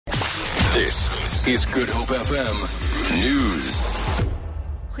This is Good Hope FM News.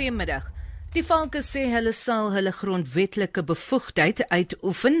 Goeiemiddag. Die Valke sê hulle sal hulle grondwetlike bevoegdheid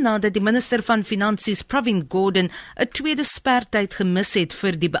uitoefen nadat die minister van Finansies Pravin Gordhan 'n tweede spertyd gemis het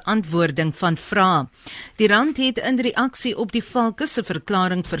vir die beantwoording van vrae. Die rand het in reaksie op die Valke se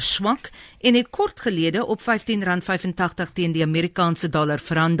verklaring verswak en het kort gelede op R15.85 teen die Amerikaanse dollar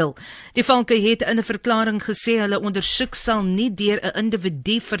verhandel. Die Valke het in 'n verklaring gesê hulle ondersoek sal nie deur 'n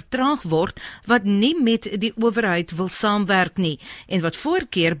individu vertraag word wat nie met die owerheid wil saamwerk nie en wat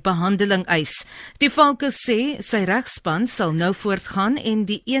voorkeur behandeling eis. Die Valke sê sy regspan sal nou voortgaan en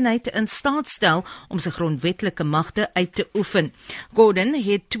die eenheid in staat stel om sy grondwetlike magte uit te oefen. Gordhan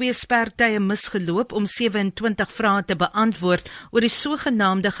het 2 spertye misgeloop om 27 vrae te beantwoord oor die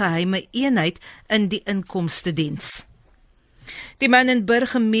sogenaamde geheime eenheid in die inkomstediens. Die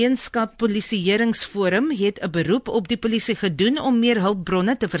Manenberg Gemeenskap Polisieeringsforum het 'n beroep op die polisie gedoen om meer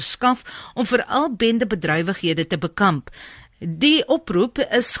hulpbronne te verskaf om veral bendebedrywighede te bekamp. Die oproep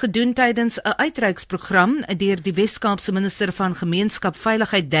is gedoen tydens 'n uitreiksprogram deur die Wes-Kaapse minister van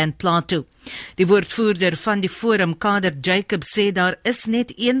Gemeenskapveiligheid Dan Plato. Die woordvoerder van die forum, Kader Jacob, sê daar is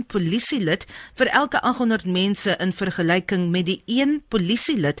net 1 polisielid vir elke 800 mense in vergelyking met die 1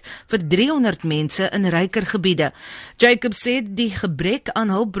 polisielid vir 300 mense in ryker gebiede. Jacob sê die gebrek aan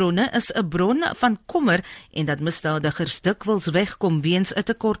hulpbronne is 'n bron van kommer en dat misdadigers dikwels wegkom weens 'n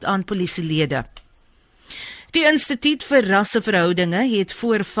tekort aan polisielede. Die Instituut vir Rasseverhoudinge het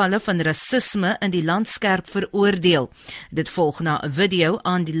voorvalle van rasisme in die land skerp veroordeel. Dit volg na 'n video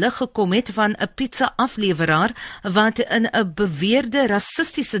aan die lig gekom het van 'n pizza-afleweraar wat in 'n beweerde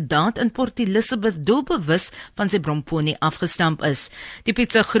rassistiese daad in Port Elizabeth doelbewus van sy bromponie afgestamp is. Die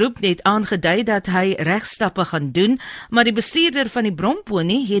pizzagroep het aangedui dat hy regstappe gaan doen, maar die bestuurder van die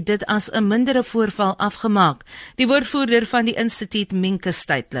bromponie het dit as 'n mindere voorval afgemaak. Die woordvoerder van die instituut, Minke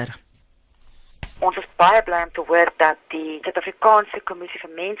Steytler. Ons is baie bly om te hoor dat die Suid-Afrikaanse Kommissie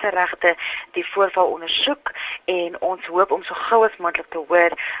vir Menseregte die voorval ondersoek en ons hoop om so gou as moontlik te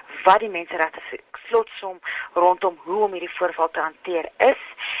hoor wat die menseregte slotsom rondom hoe om hierdie voorval te hanteer is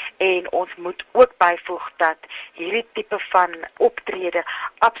en ons moet ook byvoeg dat hierdie tipe van optrede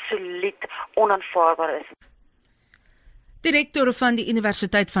absoluut onaanvaarbaar is. Direkteur van die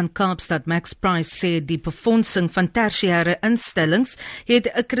Universiteit van Kaapstad, Max Price, sê die befondsing van tersiêre instellings het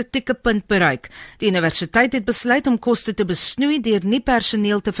 'n kritieke punt bereik. Die universiteit het besluit om koste te besnoei deur nie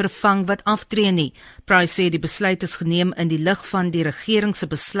personeel te vervang wat aftree nie. Price sê die besluit is geneem in die lig van die regering se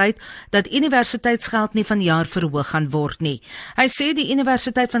besluit dat universiteitsgeld nie vanjaar verhoog gaan word nie. Hy sê die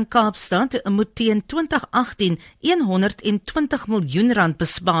Universiteit van Kaapstad moet teen 2018 R120 miljoen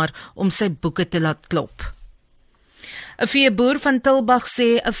bespaar om sy boeke te laat klop. 'n Veeboer van Tilbag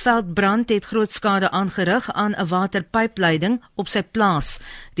sê 'n veldbrand het groot skade aangerig aan 'n waterpypleiding op sy plaas.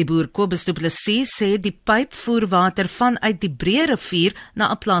 Die boer Kobus Du Plessis sê die pyp voer water vanuit die Breë rivier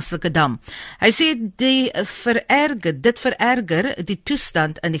na 'n plaaslike dam. Hy sê dit vererger die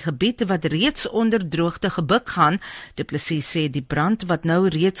toestand in die gebied wat reeds onder droogte gebuk gaan. Du Plessis sê die brand wat nou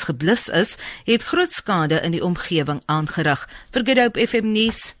reeds geblus is, het groot skade in die omgewing aangerig. Vir Good Hope FM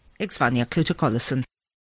nuus, ek's Vania Kluter-Collison.